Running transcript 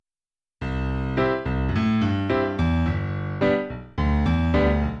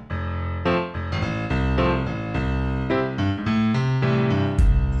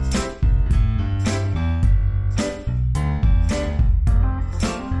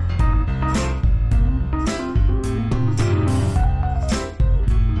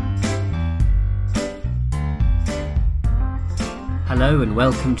Hello and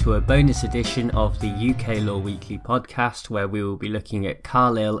welcome to a bonus edition of the UK Law Weekly podcast, where we will be looking at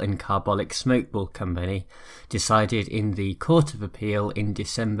Carlile and Carbolic Smokeball Company, decided in the Court of Appeal in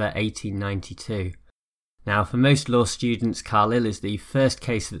December 1892. Now, for most law students, Carlile is the first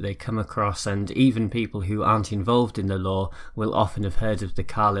case that they come across, and even people who aren't involved in the law will often have heard of the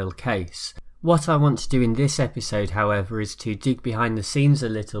Carlile case. What I want to do in this episode, however, is to dig behind the scenes a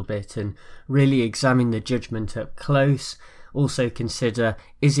little bit and really examine the judgment up close. Also consider,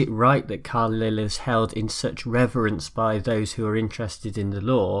 is it right that Carlile is held in such reverence by those who are interested in the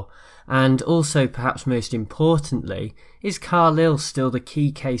law? And also, perhaps most importantly, is Carlile still the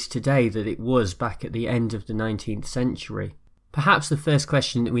key case today that it was back at the end of the 19th century? Perhaps the first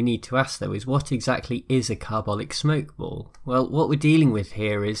question that we need to ask, though, is what exactly is a carbolic smoke ball? Well, what we're dealing with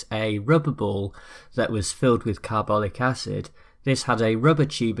here is a rubber ball that was filled with carbolic acid. This had a rubber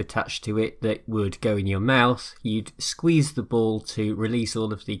tube attached to it that would go in your mouth. You'd squeeze the ball to release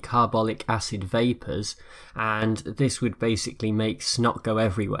all of the carbolic acid vapours, and this would basically make snot go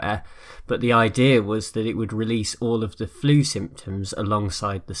everywhere. But the idea was that it would release all of the flu symptoms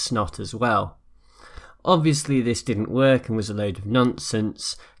alongside the snot as well. Obviously this didn't work and was a load of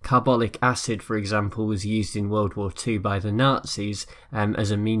nonsense. Carbolic acid, for example, was used in World War II by the Nazis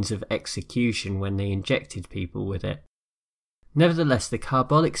as a means of execution when they injected people with it. Nevertheless, the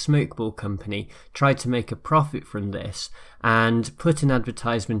Carbolic Smokeball Company tried to make a profit from this and put an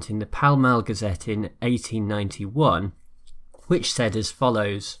advertisement in the Pall Mall Gazette in 1891, which said as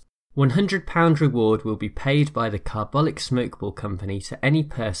follows: £100 reward will be paid by the Carbolic Smokeball Company to any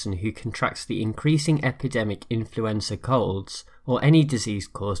person who contracts the increasing epidemic influenza colds or any disease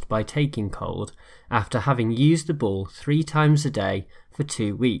caused by taking cold after having used the ball 3 times a day for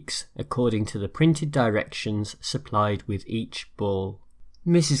 2 weeks, according to the printed directions supplied with each ball.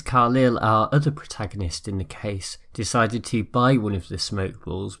 Mrs. Carlile, our other protagonist in the case, decided to buy one of the smoke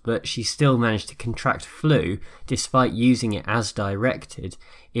balls, but she still managed to contract flu despite using it as directed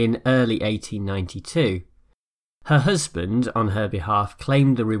in early 1892. Her husband, on her behalf,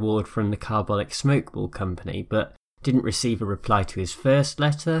 claimed the reward from the Carbolic Smokeball Company, but didn't receive a reply to his first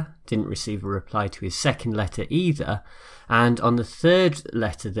letter, didn't receive a reply to his second letter either, and on the third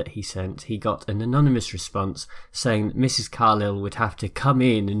letter that he sent, he got an anonymous response saying that Mrs. Carlile would have to come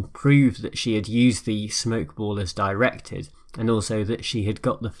in and prove that she had used the smoke ball as directed, and also that she had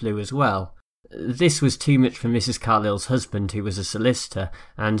got the flu as well. This was too much for Mrs. Carlile's husband, who was a solicitor,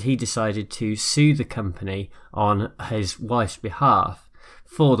 and he decided to sue the company on his wife's behalf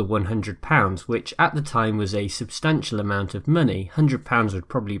for the £100, which at the time was a substantial amount of money. £100 would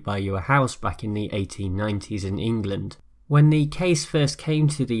probably buy you a house back in the 1890s in England. When the case first came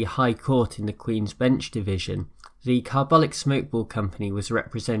to the High Court in the Queen's Bench Division, the Carbolic Smokeball Company was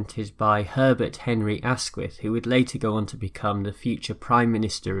represented by Herbert Henry Asquith, who would later go on to become the future Prime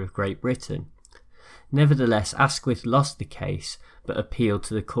Minister of Great Britain. Nevertheless, Asquith lost the case, but appealed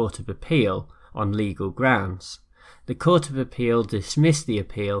to the Court of Appeal on legal grounds. The Court of Appeal dismissed the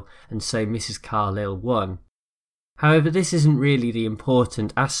appeal, and so Mrs. Carlile won. However, this isn't really the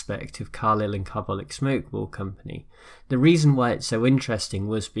important aspect of Carlile and Carbolic Smokeball Company. The reason why it's so interesting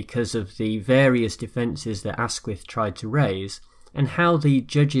was because of the various defences that Asquith tried to raise, and how the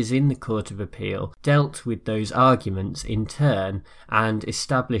judges in the Court of Appeal dealt with those arguments in turn and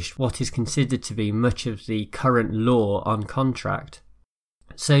established what is considered to be much of the current law on contract.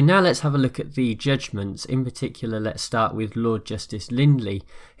 So now let's have a look at the judgments. In particular, let's start with Lord Justice Lindley,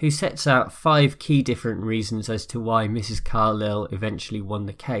 who sets out 5 key different reasons as to why Mrs. Carlile eventually won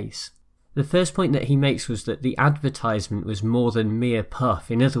the case. The first point that he makes was that the advertisement was more than mere puff.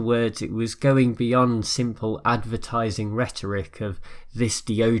 In other words, it was going beyond simple advertising rhetoric of "this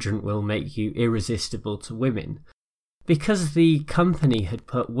deodorant will make you irresistible to women." Because the company had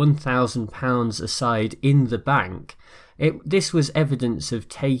put £1,000 aside in the bank, this was evidence of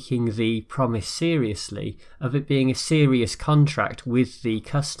taking the promise seriously, of it being a serious contract with the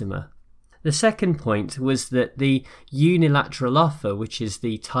customer. The second point was that the unilateral offer, which is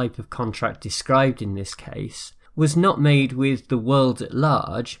the type of contract described in this case, was not made with the world at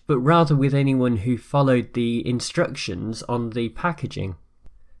large, but rather with anyone who followed the instructions on the packaging.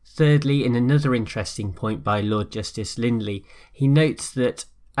 Thirdly, in another interesting point by Lord Justice Lindley, he notes that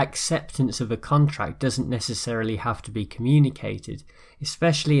acceptance of a contract doesn't necessarily have to be communicated,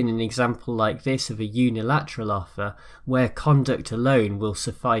 especially in an example like this of a unilateral offer where conduct alone will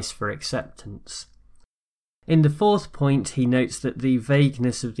suffice for acceptance. In the fourth point, he notes that the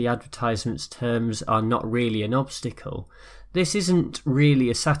vagueness of the advertisement's terms are not really an obstacle. This isn't really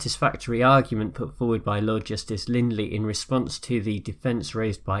a satisfactory argument put forward by Lord Justice Lindley in response to the defence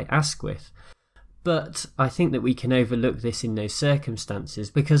raised by Asquith, But I think that we can overlook this in those circumstances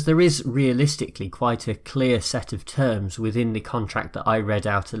because there is realistically quite a clear set of terms within the contract that I read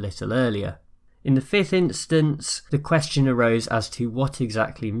out a little earlier. In the fifth instance, the question arose as to what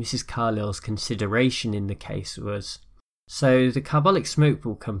exactly Mrs. Carlil's consideration in the case was. So the Carbolic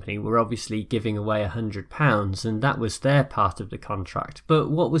Smokeball Company were obviously giving away £100 and that was their part of the contract, but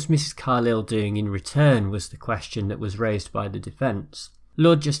what was Mrs. Carlil doing in return was the question that was raised by the defence.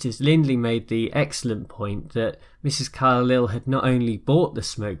 Lord Justice Lindley made the excellent point that Mrs. Carlil had not only bought the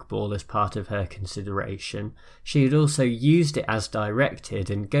smoke ball as part of her consideration, she had also used it as directed,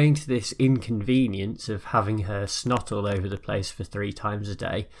 and going to this inconvenience of having her snot all over the place for 3 times a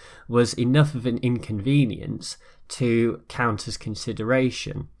day was enough of an inconvenience to count as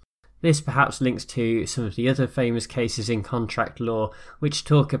consideration. This perhaps links to some of the other famous cases in contract law which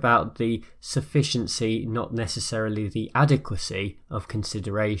talk about the sufficiency, not necessarily the adequacy, of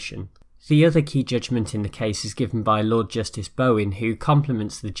consideration. The other key judgment in the case is given by Lord Justice Bowen, who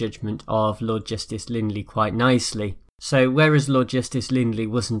complements the judgment of Lord Justice Lindley quite nicely. So whereas Lord Justice Lindley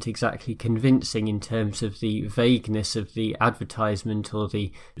wasn't exactly convincing in terms of the vagueness of the advertisement or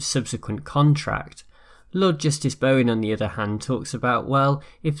the subsequent contract, Lord Justice Bowen, on the other hand, talks about, well,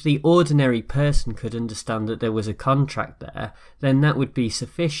 if the ordinary person could understand that there was a contract there, then that would be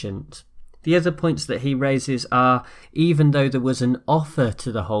sufficient. The other points that he raises are, even though there was an offer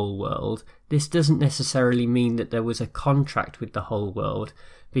to the whole world, this doesn't necessarily mean that there was a contract with the whole world,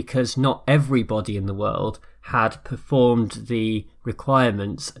 because not everybody in the world had performed the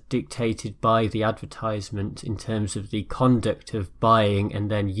requirements dictated by the advertisement in terms of the conduct of buying and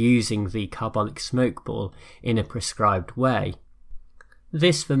then using the Carbolic Smoke Ball in a prescribed way.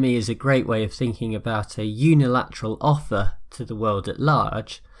 This for me is a great way of thinking about a unilateral offer to the world at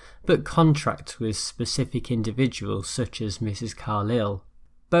large, but contracts with specific individuals such as Mrs. Carlil.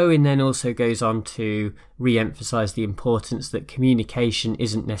 Bowen then also goes on to re-emphasise the importance that communication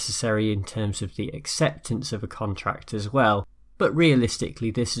isn't necessary in terms of the acceptance of a contract as well, but realistically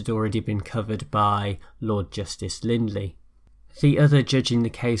this had already been covered by Lord Justice Lindley. The other judge in the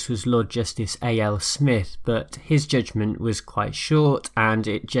case was Lord Justice A.L. Smith, but his judgment was quite short and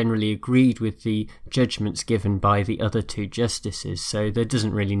it generally agreed with the judgments given by the other 2 justices, so there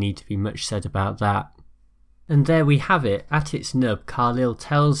doesn't really need to be much said about that. And there we have it. At its nub, Carlil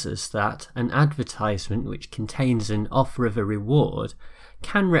tells us that an advertisement which contains an offer of a reward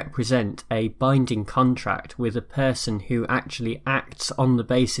can represent a binding contract with a person who actually acts on the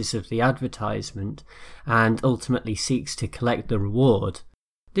basis of the advertisement and ultimately seeks to collect the reward.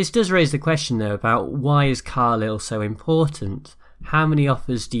 This does raise the question though about why is Carlil so important? How many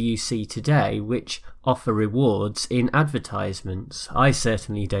offers do you see today which offer rewards in advertisements? I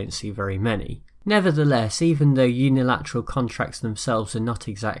certainly don't see very many. Nevertheless, even though unilateral contracts themselves are not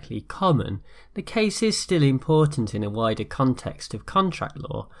exactly common, the case is still important in a wider context of contract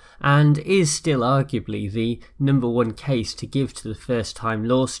law, and is still arguably the number one case to give to the first-time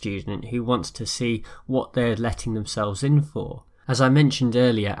law student who wants to see what they're letting themselves in for. As I mentioned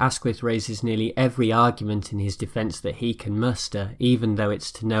earlier, Asquith raises nearly every argument in his defence that he can muster, even though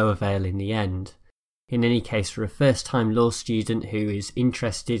it's to no avail in the end. In any case, for a first-time law student who is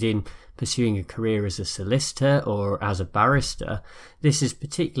interested in pursuing a career as a solicitor or as a barrister, this is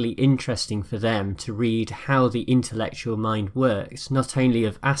particularly interesting for them to read how the intellectual mind works, not only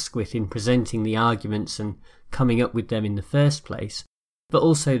of Asquith in presenting the arguments and coming up with them in the first place, but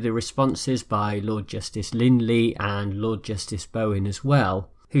also the responses by Lord Justice Lindley and Lord Justice Bowen as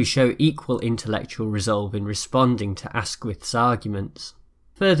well, who show equal intellectual resolve in responding to Asquith's arguments.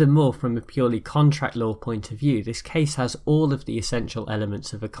 Furthermore, from a purely contract law point of view, this case has all of the essential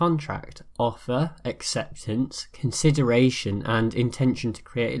elements of a contract: offer, acceptance, consideration, and intention to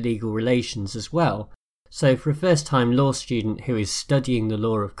create legal relations as well. So for a first-time law student who is studying the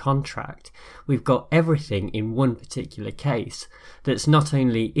law of contract, we've got everything in one particular case that's not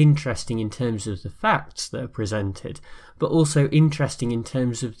only interesting in terms of the facts that are presented, but also interesting in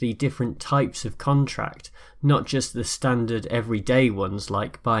terms of the different types of contract, not just the standard everyday ones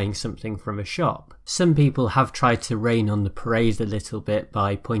like buying something from a shop. Some people have tried to rain on the parade a little bit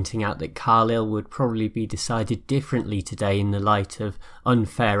by pointing out that Carlil would probably be decided differently today in the light of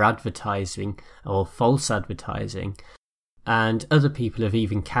unfair advertising or false advertising. And other people have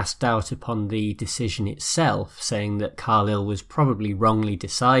even cast doubt upon the decision itself, saying that Carlil was probably wrongly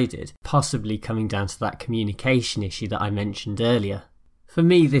decided, possibly coming down to that communication issue that I mentioned earlier. For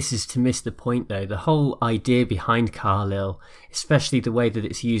me, this is to miss the point though. The whole idea behind Carlisle, especially the way that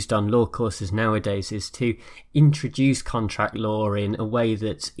it's used on law courses nowadays, is to introduce contract law in a way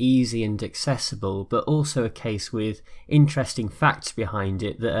that's easy and accessible, but also a case with interesting facts behind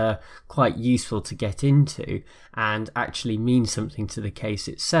it that are quite useful to get into and actually mean something to the case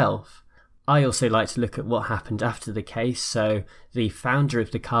itself. I also like to look at what happened after the case, so the founder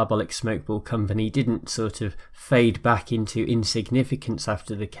of the Carbolic Smokeball Company didn't sort of fade back into insignificance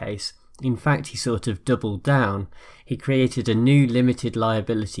after the case. In fact, he sort of doubled down. He created a new limited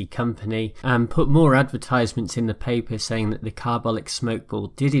liability company and put more advertisements in the paper saying that the Carbolic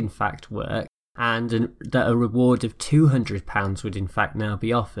Smokeball did in fact work, and that a reward of £200 would in fact now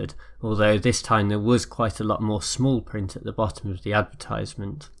be offered, although this time there was quite a lot more small print at the bottom of the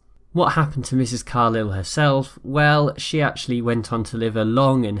advertisement. What happened to Mrs. Carlisle herself? Well, she actually went on to live a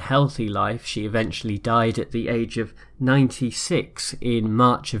long and healthy life. She eventually died at the age of 96 in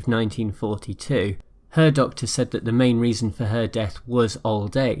March of 1942. Her doctor said that the main reason for her death was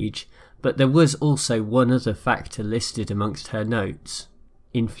old age, but there was also one other factor listed amongst her notes: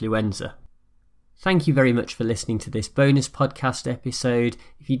 influenza. Thank you very much for listening to this bonus podcast episode.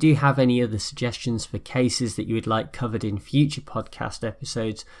 If you do have any other suggestions for cases that you would like covered in future podcast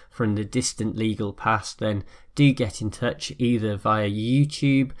episodes from the distant legal past, then do get in touch either via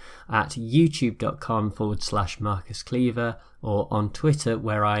YouTube at youtube.com/Marcus Cleaver or on Twitter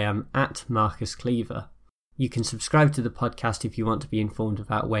where I am at Marcus Cleaver. You can subscribe to the podcast if you want to be informed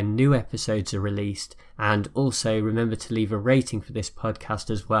about when new episodes are released, and also remember to leave a rating for this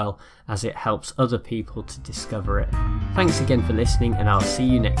podcast as well, as it helps other people to discover it. Thanks again for listening, and I'll see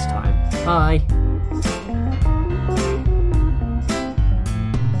you next time. Bye!